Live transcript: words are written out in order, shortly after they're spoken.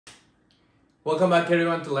Welcome back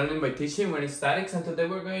everyone to Learning by Teaching. We're in statics and today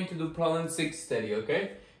we're going to do problem 6 study,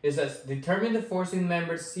 okay? It says, determine the forcing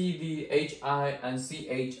members CD, HI, and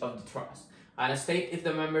CH of the truss and state if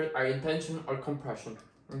the members are in tension or compression,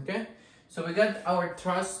 okay? So we got our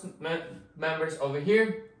truss members over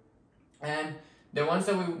here, and the ones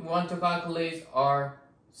that we want to calculate are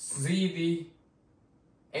CD,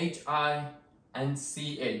 HI, and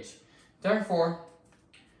CH. Therefore,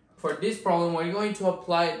 for this problem, we're going to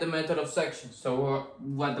apply the method of section. So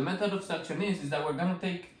what the method of section is that we're going to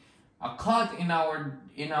take a cut in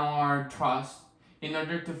our truss in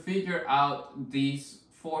order to figure out these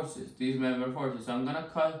forces, these member forces. So I'm going to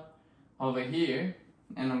cut over here,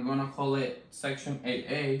 and I'm going to call it section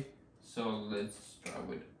AA. So let's start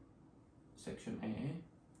with section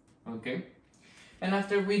AA, okay? And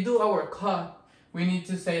after we do our cut, we need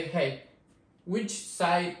to say, hey, which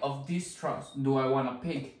side of this truss do I want to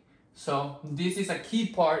pick? So this is a key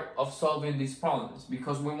part of solving these problems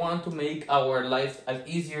because we want to make our life as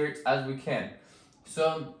easier as we can.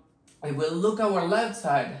 So if we look at our left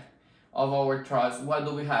side of our truss, what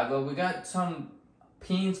do we have? Well, we got some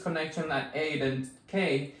pins connection at A and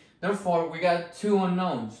K. Therefore, we got two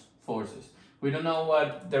unknowns forces. We don't know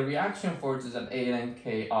what the reaction forces at A and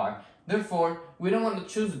K are. Therefore, we don't want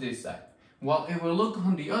to choose this side. Well, if we look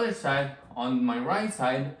on the other side, on my right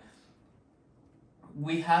side,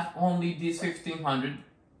 we have only these 1,500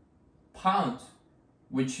 pounds,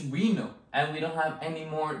 which we know, and we don't have any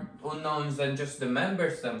more unknowns than just the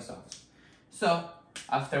members themselves. So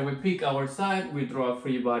after we pick our side, we draw a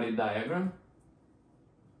free body diagram.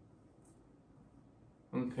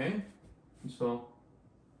 Okay, so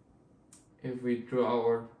if we draw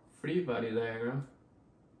our free body diagram,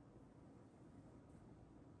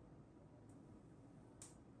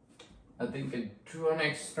 I think I drew an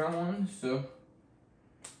extra one, so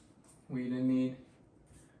we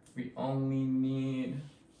only need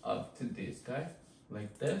up to this guy,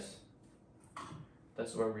 like this.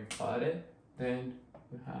 That's where we cut it. Then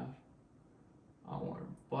we have our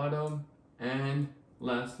bottom, and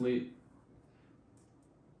lastly,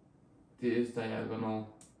 this diagonal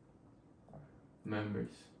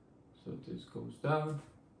members. So this goes down,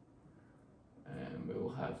 and we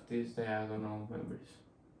will have this diagonal members,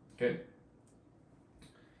 okay?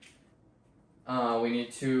 We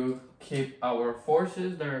need to keep our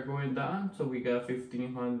forces that are going down. So we got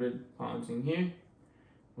 1,500 pounds in here.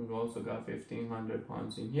 We've also got 1,500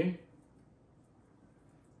 pounds in here.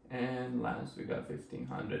 And last, we got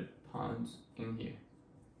 1,500 pounds in here.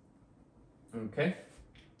 Okay.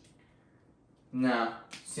 Now,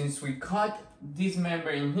 since we cut this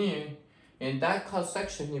member in here, in that cut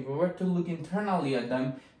section, if we were to look internally at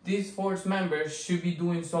them, these force members should be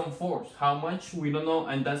doing some force. How much? We don't know,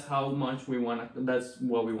 and that's how much we want to, that's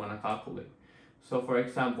what we want to calculate. So for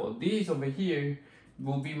example, this over here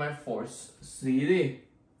will be my force CD,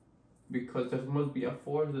 because there must be a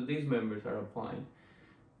force that these members are applying.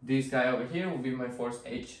 This guy over here will be my force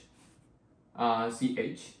CH.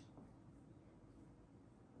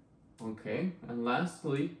 Okay, and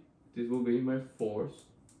lastly, this will be my force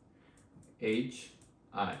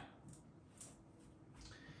HI.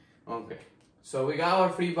 Okay, so we got our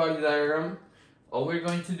free body diagram. All we're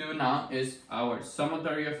going to do now is our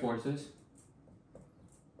summatory forces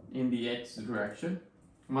in the x direction.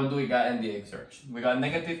 What do we got in the x direction? We got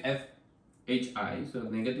negative FHI, so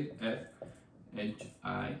negative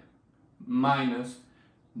FHI minus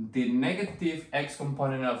the negative x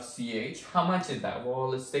component of CH. How much is that? Well,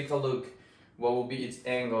 let's take a look. What will be its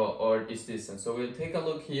angle or its distance? So we'll take a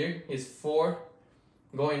look here. It's 4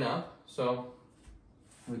 going up. So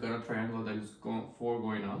we got a triangle that is 4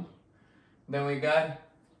 going up. Then we got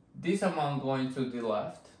this amount going to the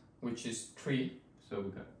left, which is 3. So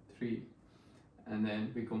we got 3. And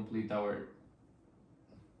then we complete our.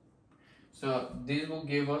 So this will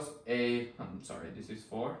give us a, I'm sorry, this is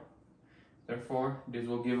 4. Therefore, this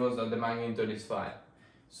will give us that the magnitude is 5.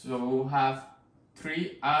 So we'll have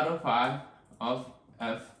 3 out of 5 of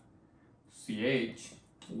FCH.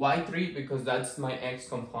 Why 3? Because that's my x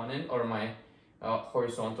component or my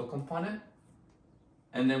horizontal component.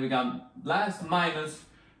 And then we got last minus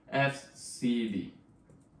FCD.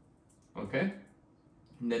 Okay?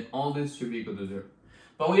 And then all this should be equal to 0.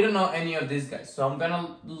 But we don't know any of these guys. So I'm going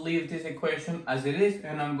to leave this equation as it is,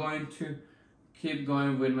 and I'm going to keep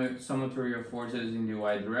going with my summatory of forces in the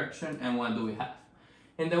y direction. And what do we have?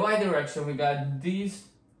 In the y direction, we got these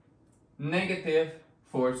negative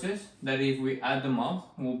forces that if we add them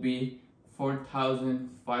up will be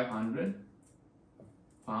 4,500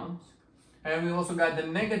 pounds. And we also got the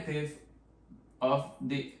negative of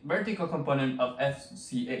the vertical component of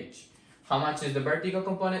FCH. How much is the vertical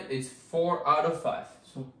component? It's 4 out of 5.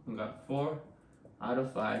 So we got 4 out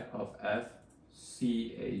of 5 of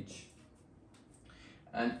FCH.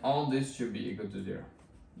 And all this should be equal to 0.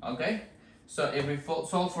 Okay? So if we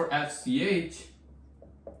solve for FCH,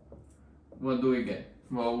 what do we get?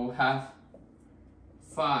 Well, we'll have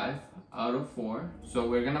 5 out of 4. So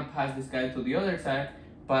we're gonna pass this guy to the other side,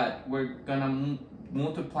 but we're gonna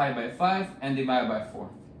multiply by 5 and divide by 4.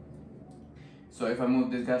 So if I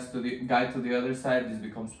move this guy to the other side, this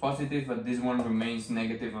becomes positive, but this one remains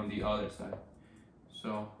negative on the other side.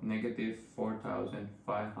 So negative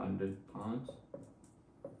 4,500 pounds.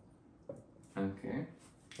 Okay,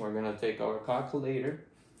 we're gonna take our calculator,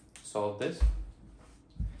 solve this.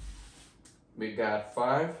 We got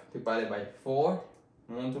 5 divided by 4,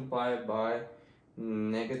 multiplied by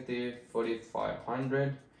negative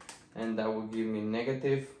 4,500, and that will give me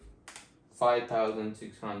negative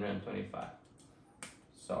 5,625.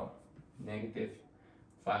 So negative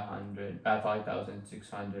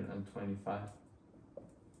 5,625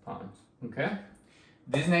 pounds. Okay,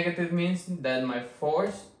 this negative means that my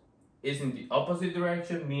force is in the opposite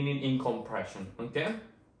direction, meaning in compression. Okay,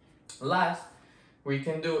 last we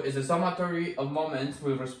can do is a summatory of moments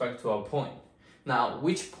with respect to a point. Now,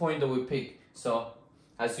 which point do we pick? So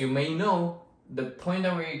as you may know, the point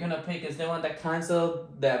that we're gonna pick is the one that cancels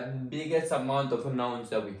the biggest amount of unknowns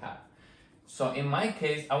that we have. So in my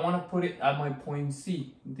case, I want to put it at my point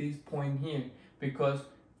C, this point here, because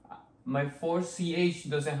my force CH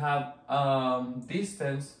doesn't have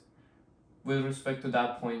distance with respect to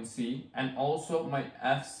that point C, and also my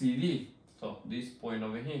FCD, so this point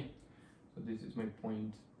over here. So this is my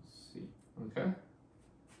point C, okay?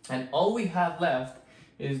 And all we have left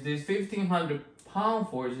is this 1,500 pound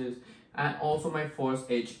forces and also my force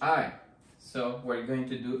HI. So we're going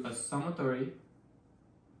to do a summatory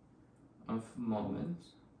of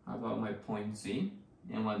moments about my point C.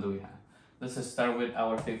 And what do we have? Let's just start with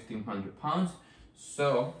our 1,500 pounds.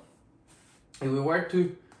 So if we were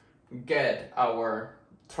to get our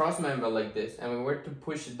truss member like this and we were to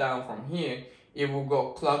push it down from here, it will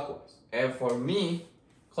go clockwise. And for me,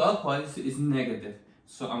 clockwise is negative.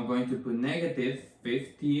 So I'm going to put negative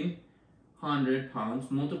 1,500 pounds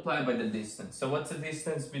multiplied by the distance. So what's the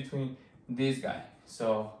distance between this guy?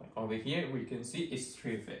 So over here we can see it's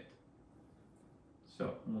 3 feet.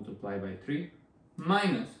 So multiply by 3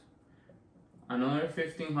 minus another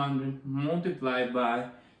 1,500 multiplied by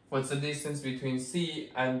what's the distance between C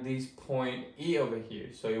and this point E over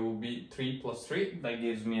here. So it will be 3 plus 3, that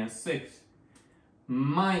gives me a 6,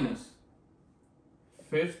 minus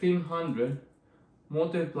 1,500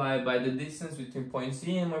 multiplied by the distance between point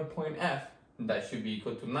C and my point F. That should be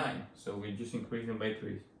equal to 9. So we're just increasing by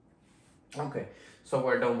 3. Okay, so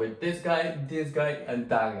we're done with this guy, and that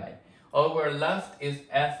guy. All we're left is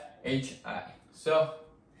FHI. So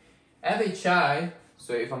FHI,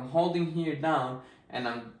 so if I'm holding here down and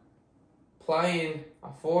I'm applying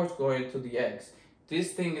a force going to the X,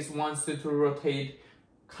 this thing wants to rotate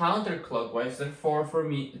counterclockwise, therefore for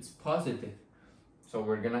me it's positive. So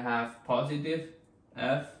we're gonna have positive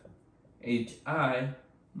FHI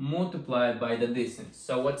multiplied by the distance.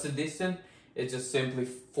 So what's the distance? It's just simply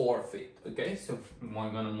 4 feet. Okay, so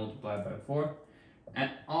we're gonna multiply by 4, and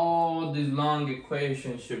all this long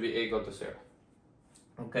equation should be equal to 0.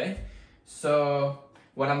 Okay, so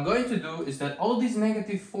what I'm going to do is that all these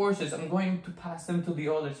negative forces, I'm going to pass them to the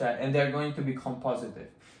other side, and they're going to become positive,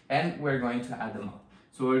 and we're going to add them up.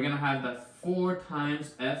 So we're gonna have that 4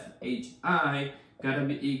 times FHI gotta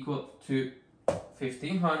be equal to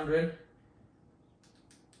 1,500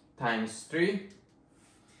 times 3.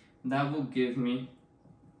 That will give me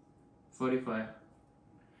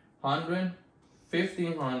 4,500.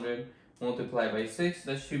 1,500 multiplied by 6,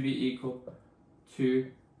 that should be equal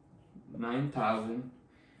to 9,000,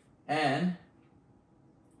 and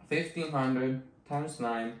 1,500 times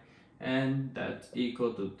 9, and that's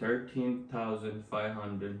equal to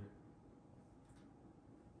 13,500.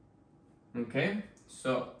 Okay,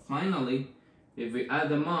 so finally, if we add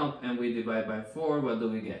them up and we divide by 4, what do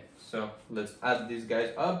we get? So let's add these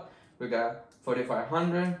guys up. We got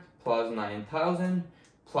 4,500 plus 9,000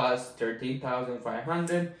 plus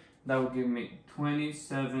 13,500. That will give me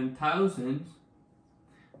 27,000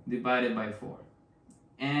 divided by 4.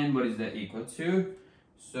 And what is that equal to?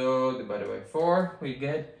 So divided by 4, we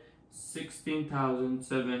get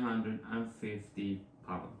 16,750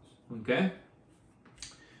 pounds. Okay?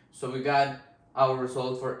 So we got our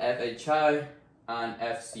result for FHI and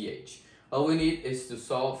FCH. All we need is to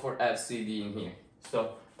solve for FCD in here.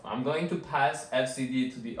 So I'm going to pass FCD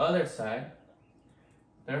to the other side.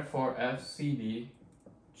 Therefore, FCD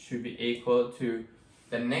should be equal to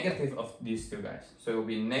the negative of these two guys. So it will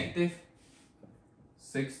be negative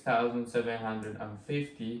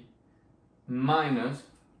 6,750 minus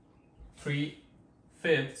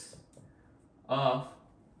 3/5 of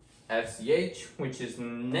FCH, which is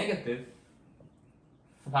negative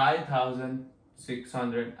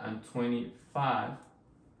 5,625.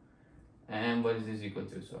 And what is this equal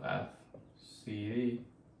to? So FCD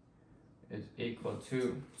is equal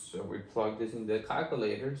to, so we plug this in the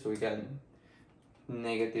calculator, so we get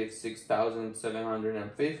negative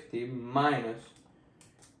 6,750 minus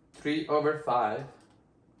 3/5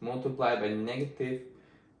 multiplied by negative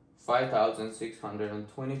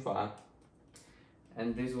 5,625,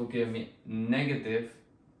 and this will give me negative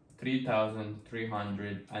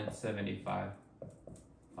 3,375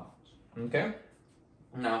 pounds. Okay?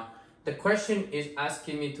 Now, the question is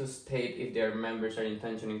asking me to state if their members are in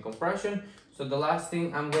tension and compression. So the last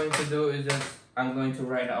thing I'm going to do is I'm going to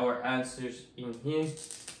write our answers in here,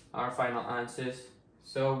 our final answers.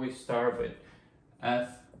 So we start with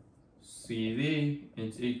FCD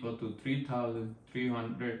is equal to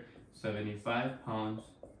 3,375 pounds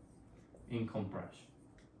in compression.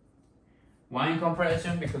 Why in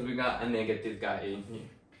compression? Because we got a negative guy in here.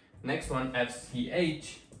 Next one,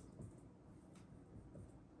 FCH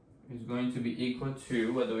is going to be equal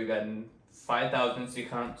to, what do we got?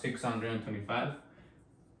 5,625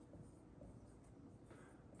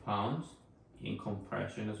 pounds in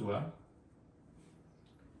compression as well.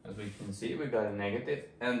 As we can see, we got a negative.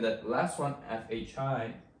 And the last one,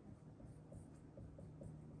 FHI,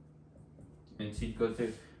 is equal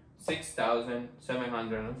to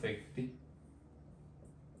 6,750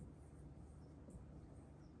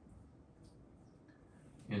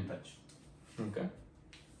 in touch. Okay.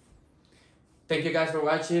 Thank you guys for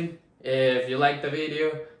watching. If you liked the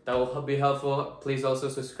video, that will be helpful. Please also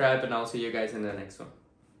subscribe, and I'll see you guys in the next one.